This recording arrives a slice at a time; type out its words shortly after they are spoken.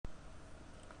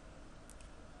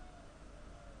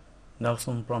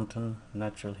Nelson Brompton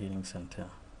Natural Healing Center.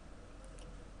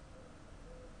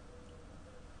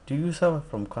 Do you suffer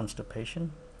from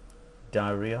constipation,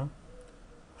 diarrhea,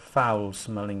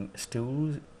 foul-smelling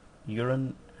stools,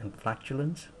 urine and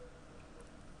flatulence?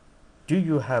 Do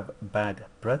you have bad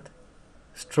breath,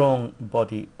 strong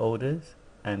body odors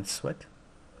and sweat?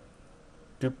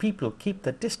 Do people keep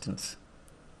their distance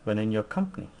when in your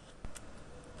company?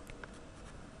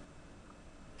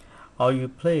 Are you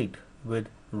plagued with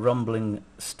rumbling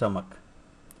stomach,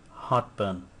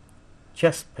 heartburn,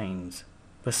 chest pains,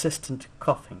 persistent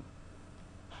coughing,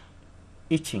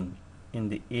 itching in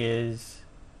the ears,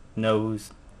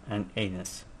 nose and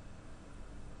anus,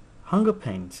 hunger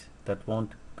pains that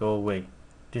won't go away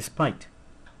despite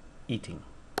eating?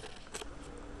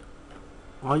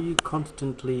 Are you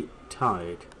constantly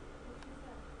tired,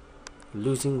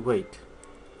 losing weight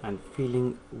and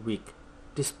feeling weak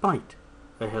despite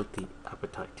a healthy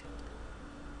appetite?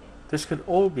 This could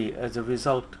all be as a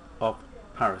result of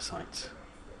parasites.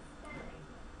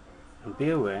 And be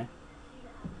aware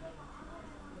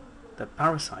that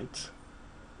parasites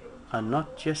are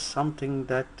not just something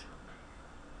that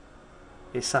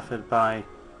is suffered by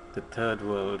the third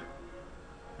world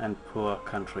and poor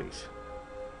countries.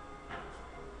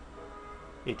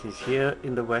 It is here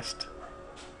in the West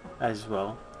as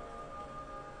well,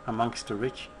 amongst the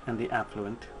rich and the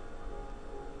affluent,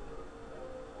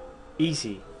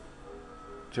 easy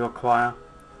to acquire,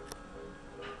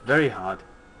 very hard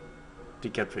to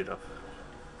get rid of.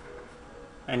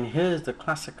 And here's the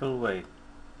classical way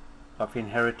of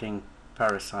inheriting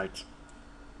parasites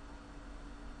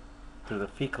through the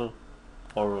fecal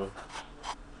oral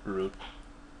route: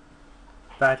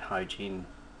 bad hygiene,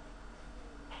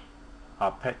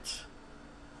 our pets,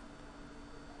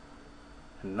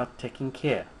 and not taking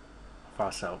care of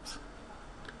ourselves.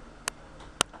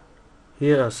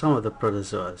 Here are some of the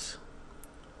protozoas: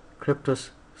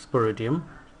 Cryptosporidium,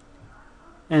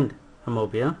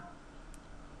 Endamoeba,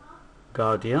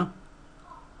 Guardia,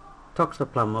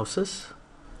 toxoplasmosis.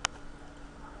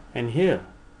 And here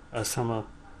are some of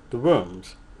the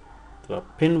worms. There are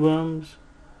pinworms,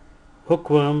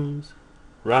 hookworms,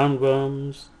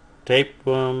 roundworms,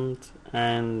 tapeworms,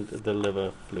 and the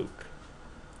liver fluke.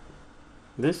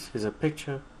 This is a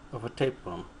picture of a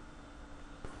tapeworm.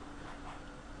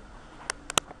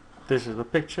 This is a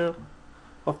picture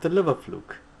of the liver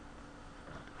fluke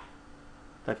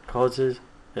that causes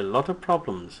a lot of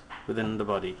problems within the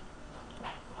body.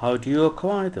 How do you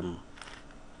acquire them?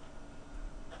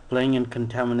 Playing in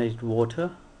contaminated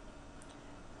water,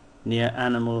 near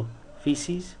animal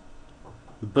feces.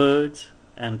 Birds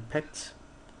and pets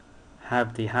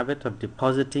have the habit of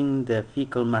depositing their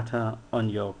fecal matter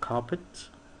on your carpets,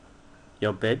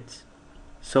 your beds,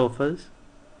 sofas,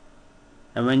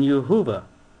 and when you hoover,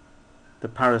 the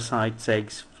parasites'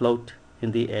 eggs float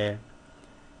in the air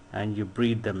and you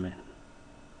breathe them in.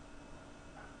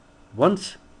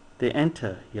 Once they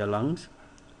enter your lungs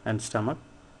and stomach,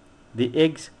 the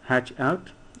eggs hatch out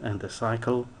and the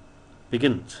cycle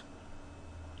begins.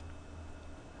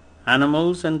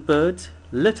 Animals and birds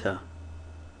litter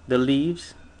the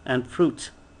leaves and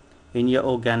fruits in your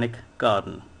organic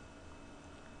garden,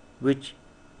 which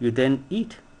you then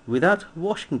eat without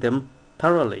washing them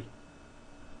thoroughly.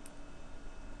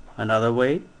 Another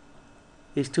way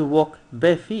is to walk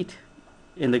bare feet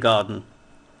in the garden,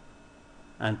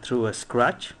 and through a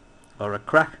scratch or a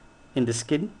crack in the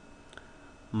skin,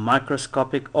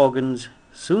 microscopic organs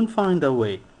soon find their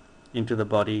way into the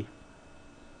body.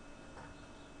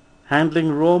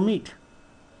 Handling raw meat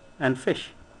and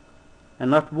fish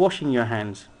and not washing your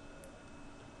hands,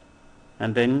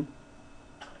 and then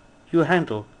you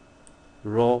handle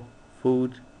raw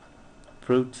food,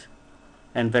 fruits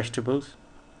and vegetables,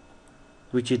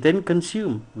 which you then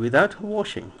consume without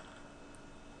washing,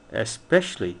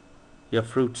 especially your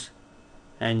fruits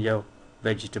and your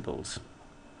vegetables.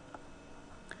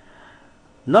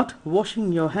 Not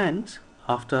washing your hands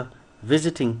after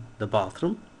visiting the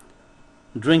bathroom,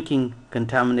 drinking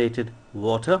contaminated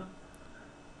water,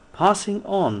 passing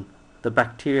on the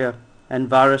bacteria and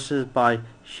viruses by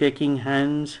shaking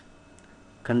hands,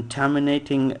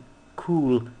 contaminating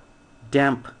cool,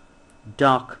 damp,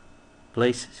 dark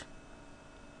places,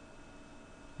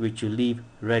 which you leave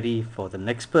ready for the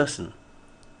next person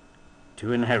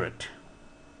to inherit.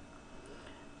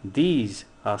 These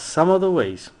are some of the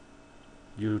ways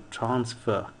you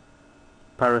transfer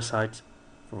parasites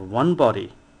from one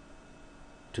body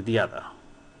to the other.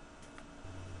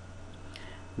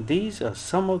 These are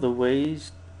some of the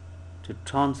ways to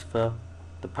transfer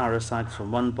the parasites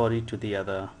from one body to the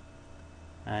other,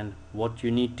 and what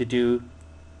you need to do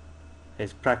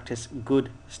is practice good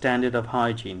standard of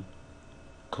hygiene.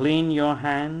 Clean your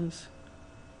hands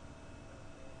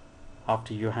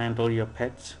after you handle your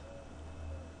pets.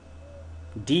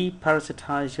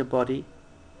 Deparasitize your body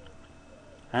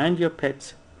and your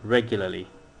pets regularly.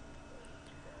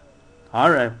 I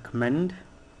recommend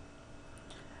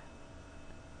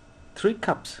 3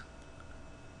 cups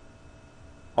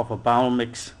of a bowel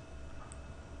mix,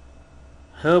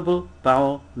 herbal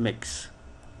bowel mix.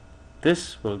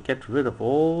 This will get rid of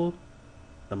all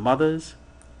the mothers,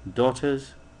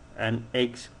 daughters and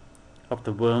eggs of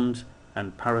the worms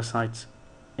and parasites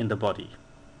in the body,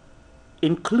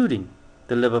 including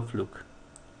the liver fluke,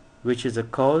 which is a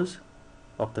cause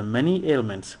of the many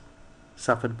ailments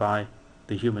suffered by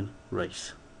the human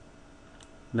race.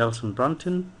 Nelson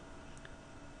Brunton,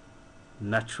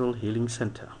 Natural Healing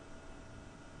Center.